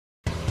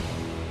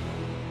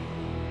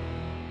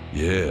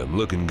Yeah, I'm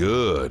looking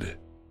good.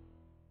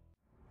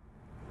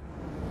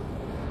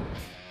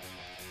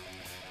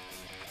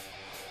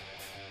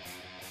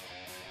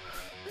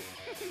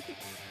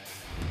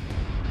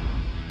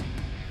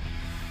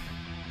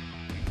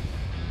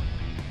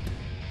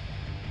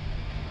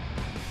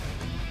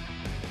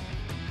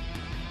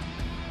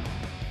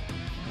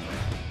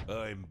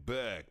 I'm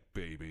back,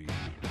 baby.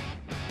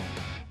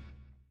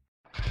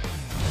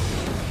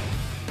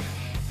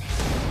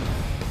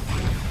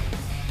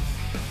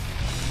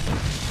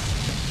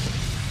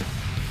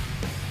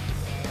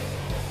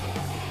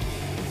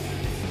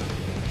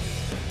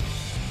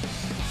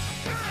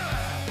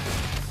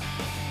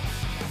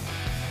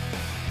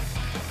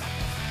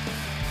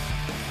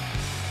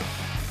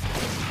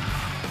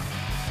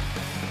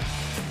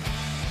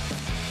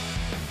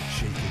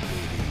 Shake it,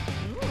 baby.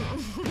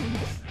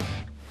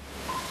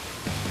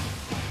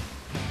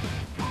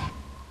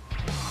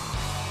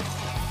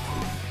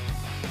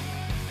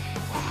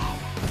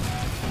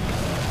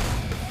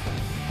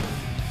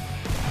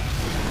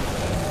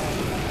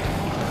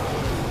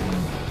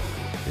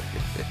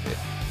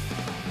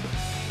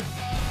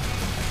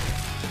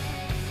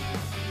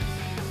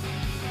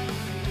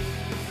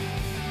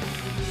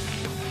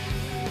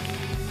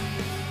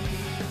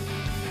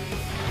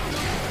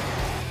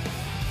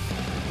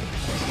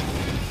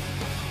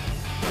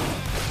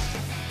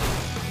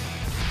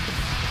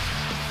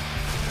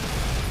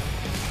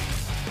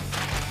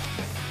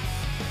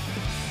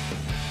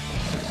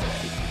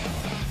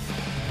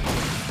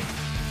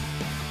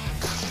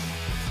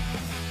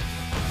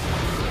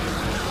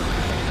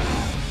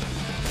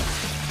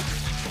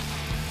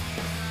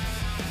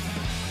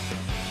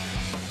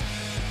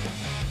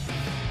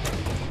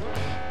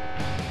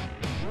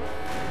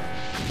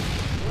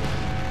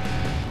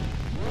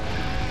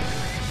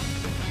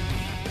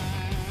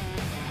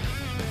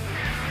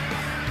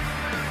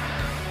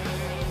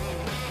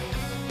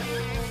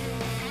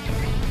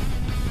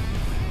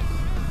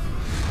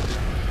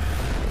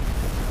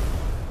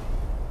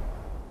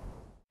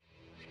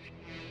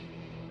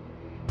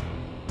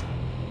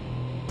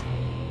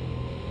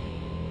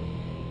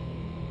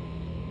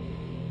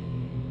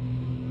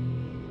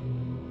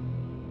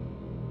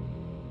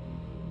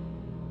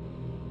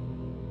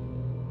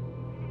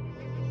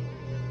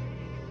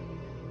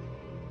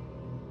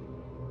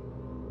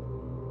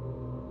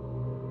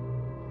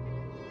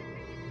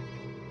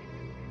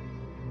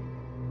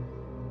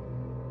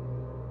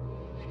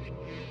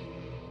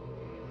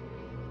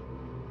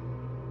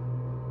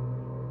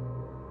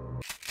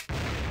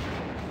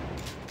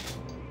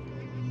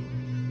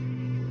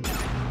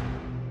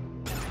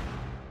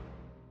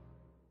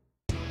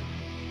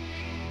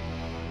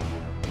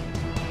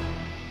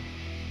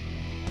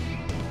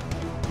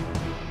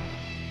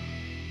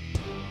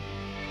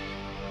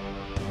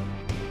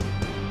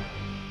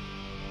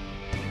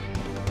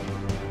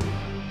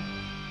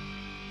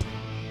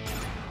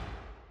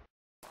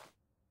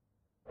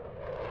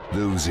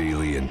 Those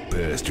alien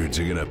bastards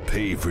are gonna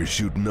pay for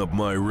shooting up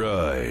my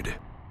ride.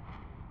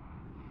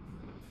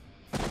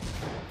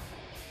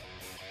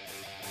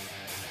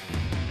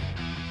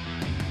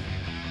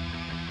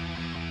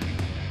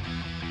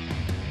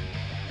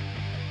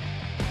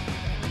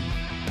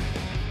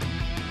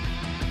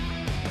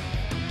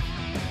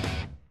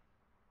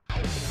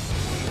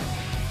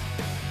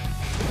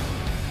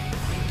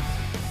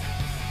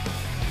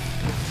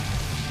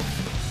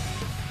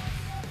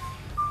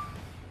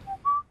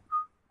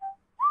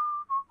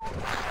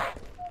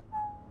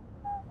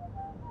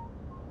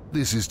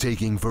 This is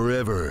taking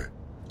forever.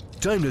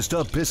 Time to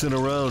stop pissing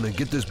around and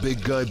get this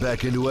big guy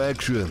back into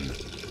action.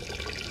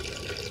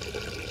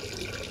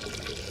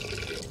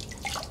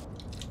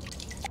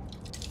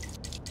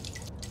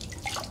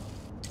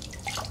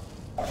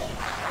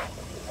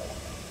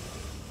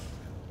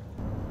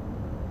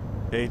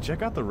 Hey,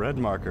 check out the red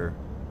marker.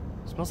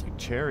 It smells like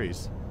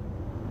cherries.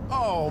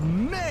 Oh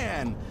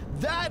man,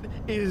 that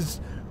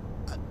is...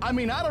 I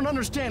mean, I don't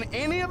understand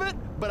any of it,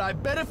 but I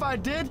bet if I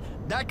did,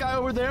 that guy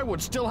over there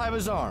would still have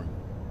his arm.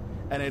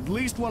 And at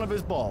least one of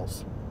his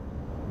balls.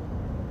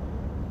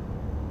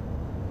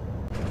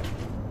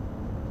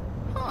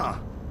 Huh.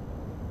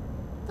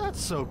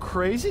 That's so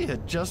crazy,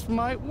 it just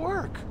might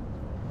work.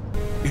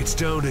 It's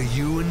down to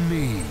you and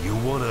me, you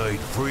one-eyed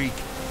freak.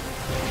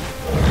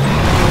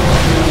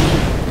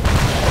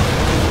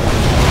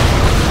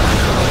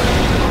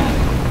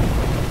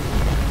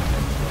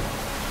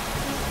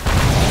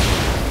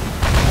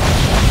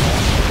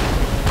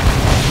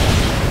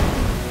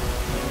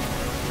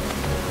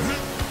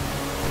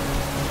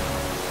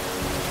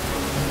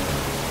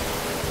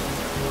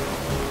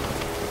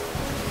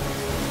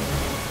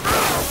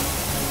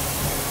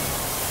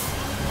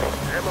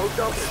 Ammo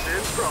dump is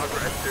in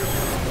progress, Duke.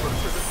 Look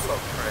for the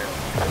smoke trail.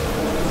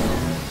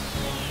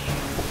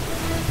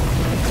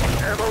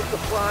 Ammo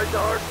supplies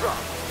are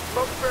dropped.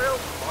 Smoke trail,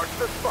 mark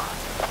the spot.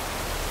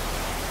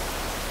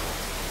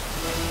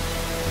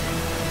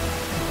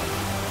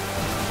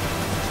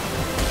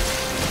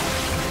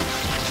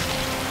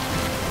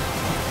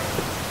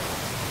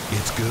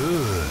 It's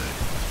good.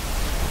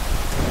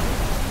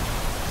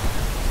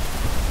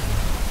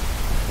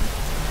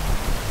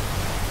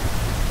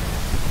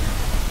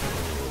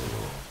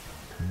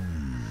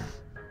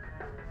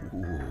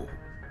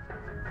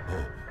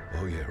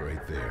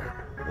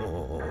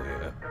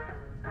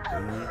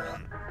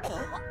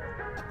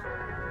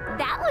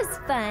 That was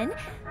fun.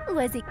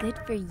 Was it good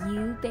for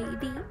you,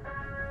 baby?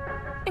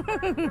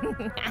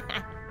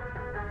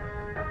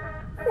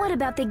 What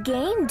about the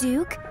game,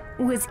 Duke?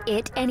 Was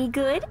it any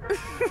good?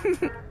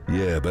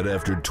 Yeah, but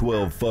after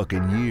 12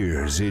 fucking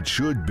years, it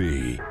should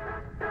be.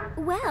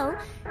 Well,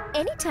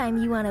 anytime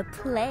you want to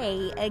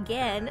play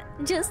again,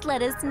 just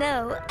let us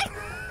know.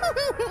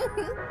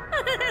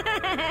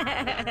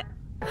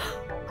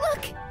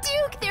 Look,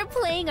 Duke, they're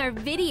playing our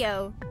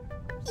video.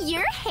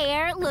 Your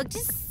hair looked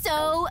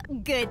so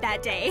good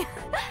that day.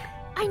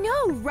 I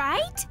know,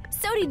 right?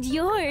 So did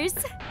yours.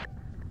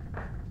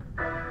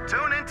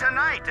 Tune in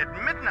tonight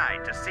at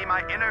midnight to see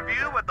my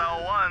interview with the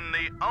one,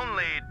 the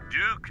only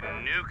Duke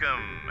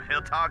Nukem.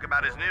 He'll talk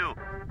about his new...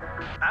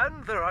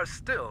 And there are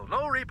still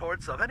no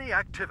reports of any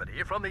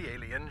activity from the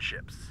alien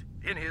ships.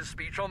 In his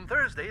speech on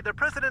Thursday, the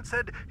president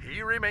said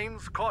he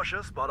remains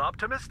cautious but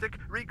optimistic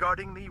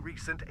regarding the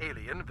recent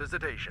alien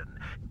visitation.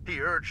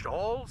 He urged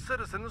all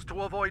citizens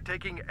to avoid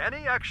taking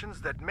any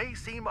actions that may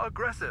seem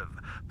aggressive,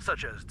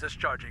 such as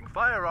discharging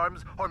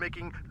firearms or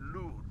making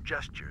lewd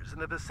gestures in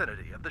the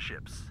vicinity of the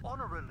ships.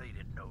 On a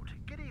related note,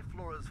 Giddy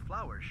Flora's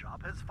flower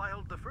shop has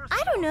filed the first...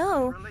 I don't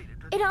know.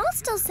 It all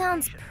still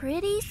sounds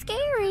pretty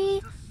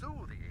scary.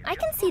 I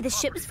can see the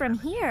ships from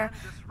here.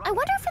 I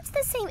wonder if it's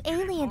the same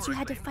aliens you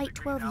had to fight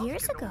 12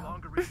 years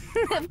ago.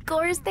 Of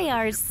course they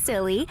are,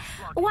 silly.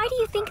 Why do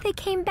you think they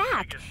came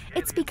back?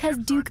 It's because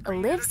Duke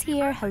lives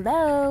here,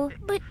 hello.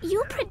 But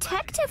you'll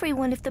protect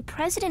everyone if the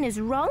president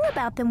is wrong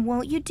about them,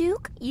 won't you,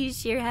 Duke? You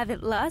sure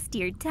haven't lost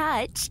your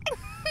touch.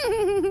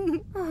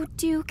 Oh,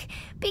 Duke,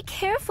 be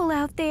careful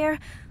out there.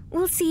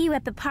 We'll see you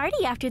at the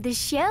party after the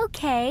show,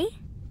 Kay.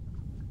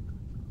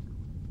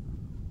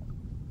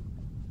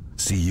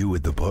 See you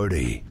at the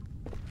party.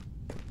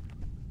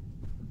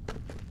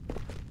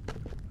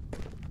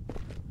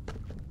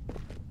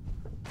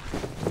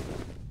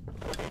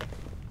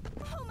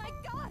 Oh my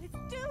God, it's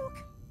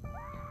Duke!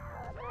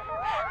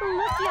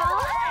 Look,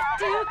 y'all!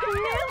 Duke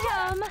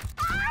Nukem!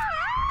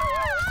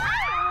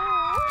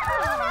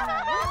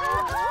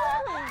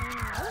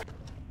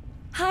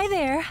 Hi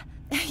there.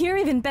 You're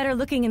even better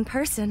looking in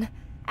person.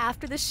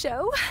 After the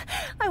show,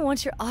 I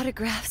want your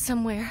autograph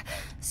somewhere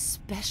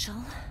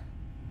special.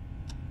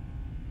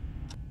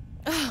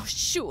 Oh,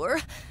 sure.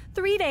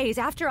 3 days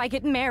after I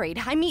get married,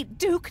 I meet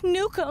Duke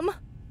Nukem.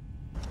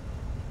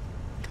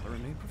 Gotta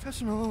remain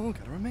professional,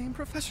 gotta remain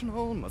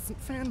professional. Mustn't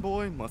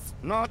fanboy, must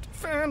not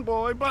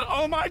fanboy. But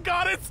oh my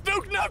God, it's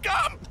Duke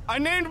Nukem! I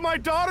named my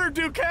daughter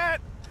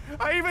Duquette.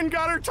 I even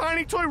got her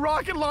tiny toy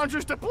rocket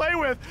launchers to play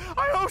with.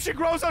 I hope she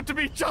grows up to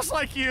be just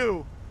like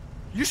you.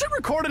 You should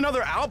record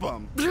another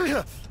album.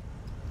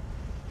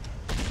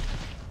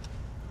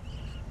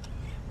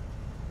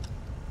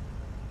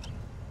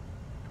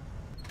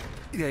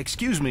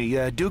 Excuse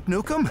me, Duke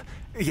Nukem?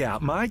 Yeah,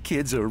 my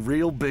kid's a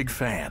real big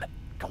fan.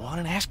 Go on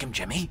and ask him,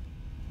 Jimmy.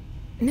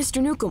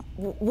 Mr. Nukem,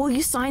 will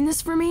you sign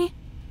this for me?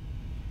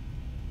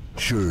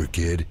 Sure,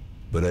 kid.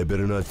 But I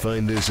better not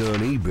find this on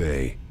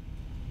eBay.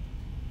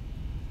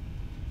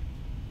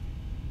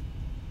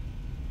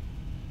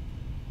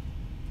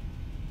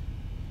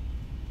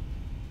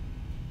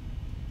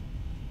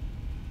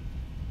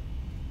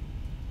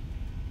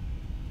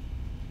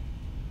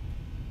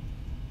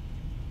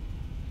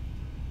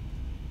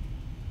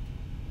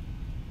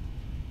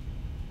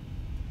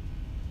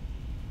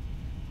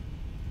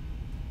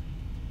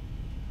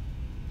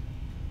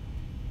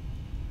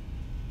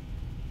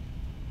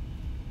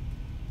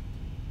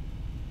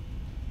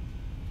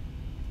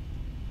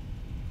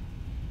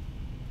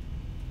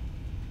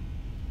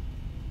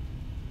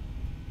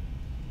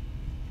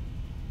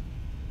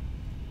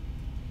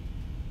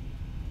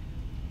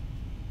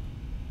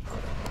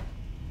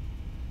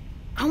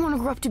 I want to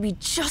grow up to be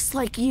just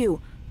like you.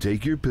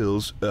 Take your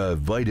pills,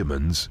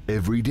 vitamins,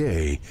 every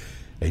day,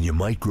 and you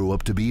might grow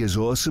up to be as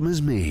awesome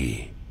as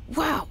me.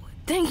 Wow,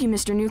 thank you,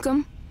 Mr.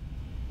 Nukem.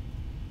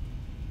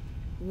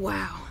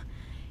 Wow,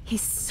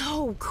 he's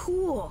so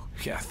cool.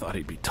 Yeah, I thought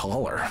he'd be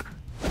taller.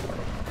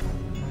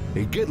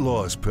 Hey, get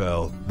lost,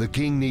 pal. The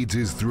king needs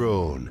his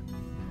throne.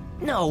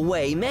 No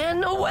way,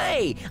 man, no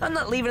way! I'm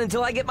not leaving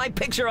until I get my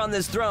picture on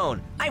this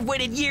throne. I've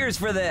waited years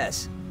for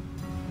this.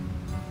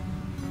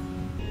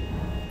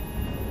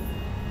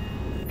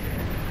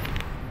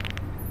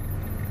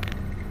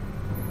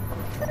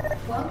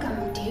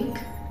 Welcome, Duke.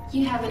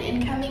 You have an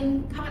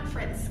incoming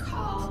conference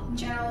call.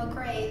 General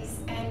Graves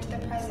and the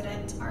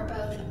President are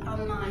both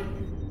online.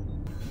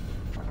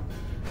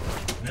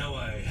 Now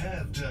I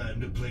have time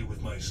to play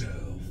with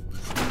myself.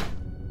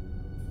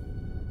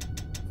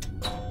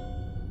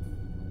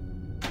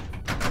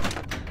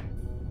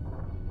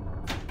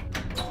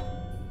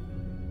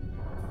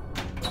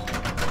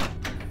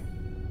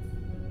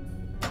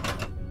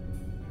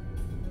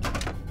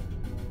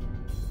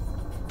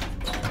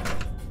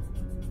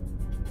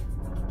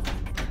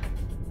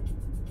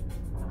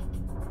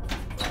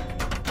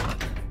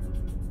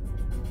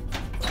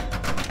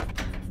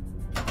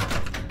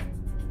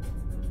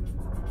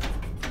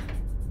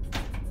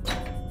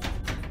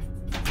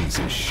 Piece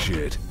of shit.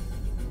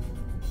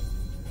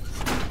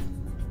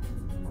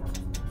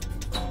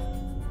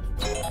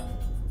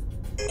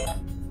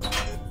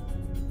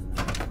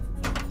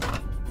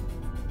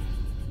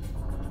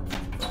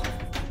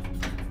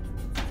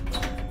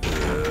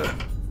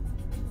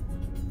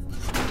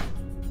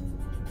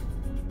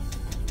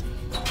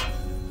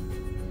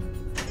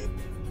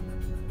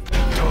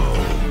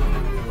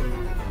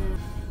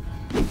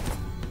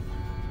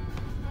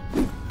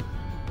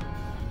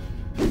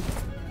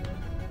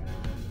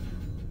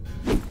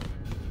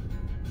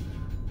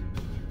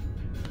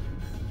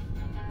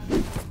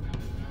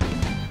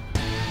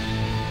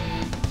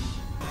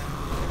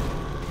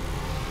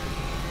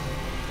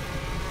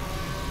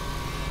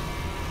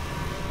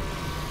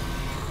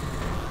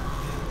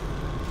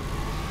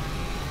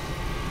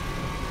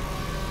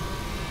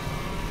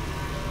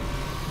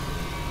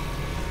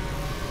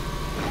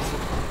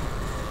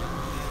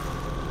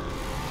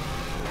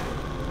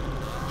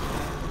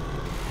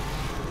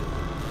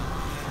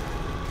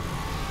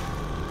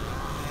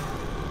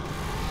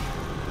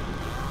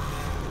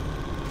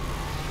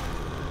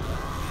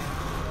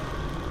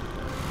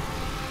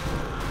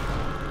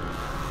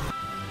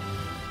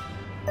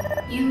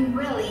 You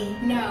really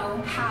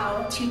know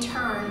how to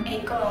turn a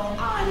girl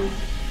on.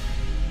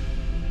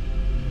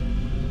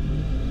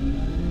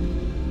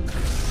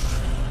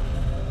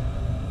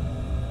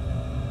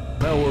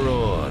 Power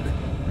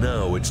on.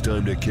 Now it's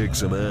time to kick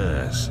some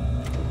ass.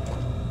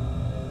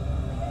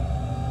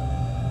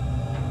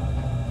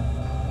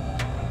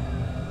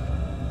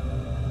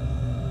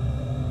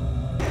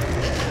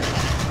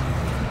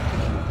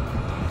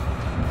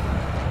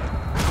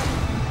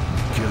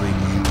 Killing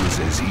you is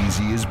as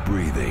easy as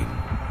breathing.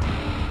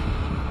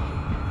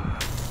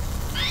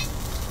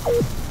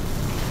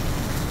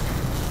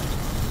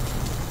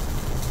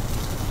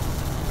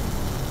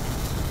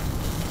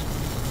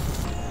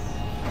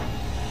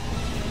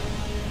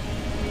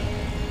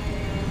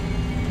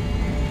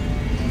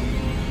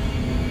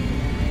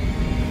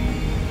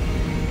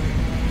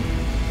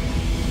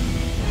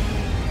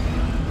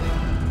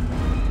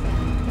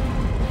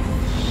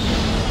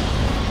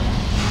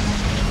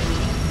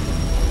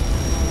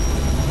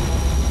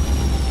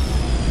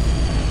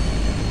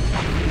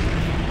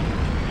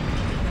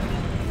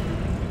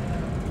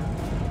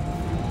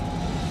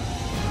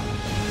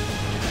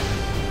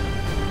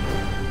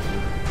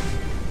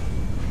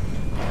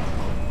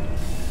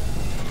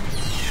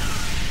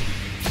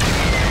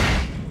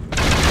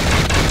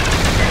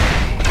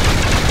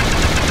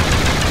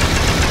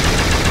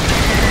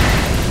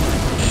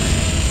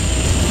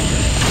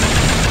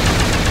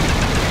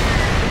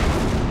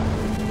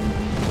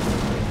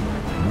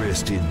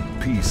 In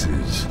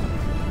pieces.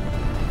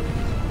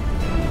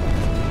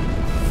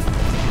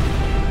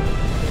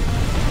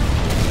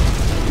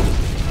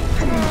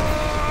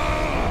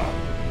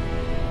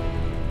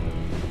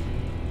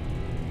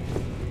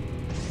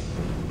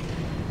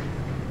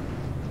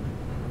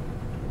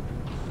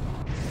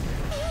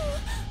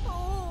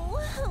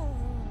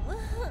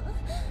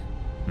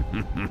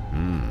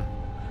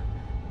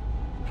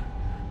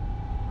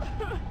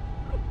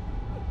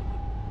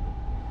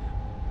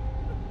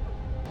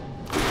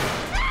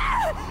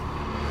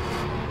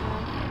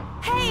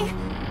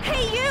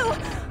 Hey, you!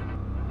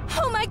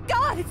 Oh my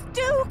God, it's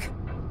Duke!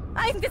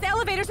 I think this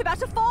elevator's about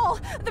to fall.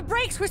 The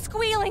brakes were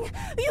squealing.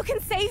 You can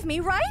save me,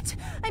 right?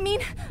 I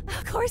mean,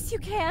 of course you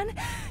can.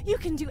 You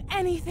can do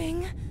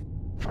anything.